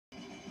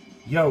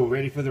Yo,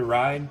 ready for the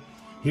ride?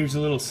 Here's a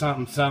little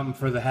something something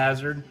for the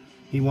hazard.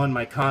 He won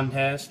my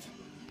contest.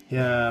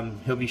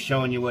 He'll be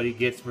showing you what he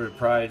gets for a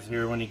prize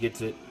here when he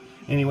gets it.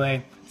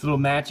 Anyway, it's a little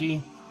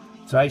Matchy.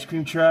 It's an ice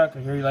cream truck. I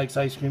hear he likes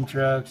ice cream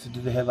trucks. I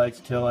did the headlights,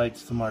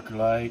 taillights, the marker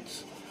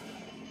lights.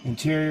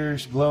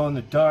 Interiors, glow in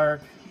the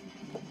dark.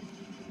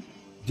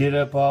 Did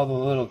up all the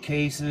little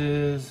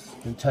cases.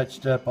 Been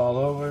touched up all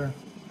over.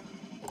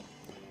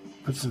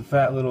 Put some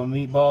fat little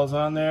meatballs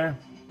on there.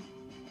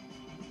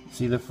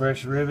 See the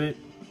fresh rivet?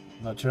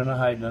 Not trying to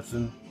hide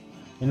nothing.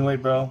 Anyway,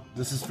 bro,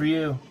 this is for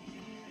you.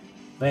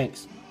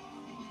 Thanks.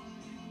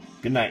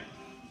 Good night.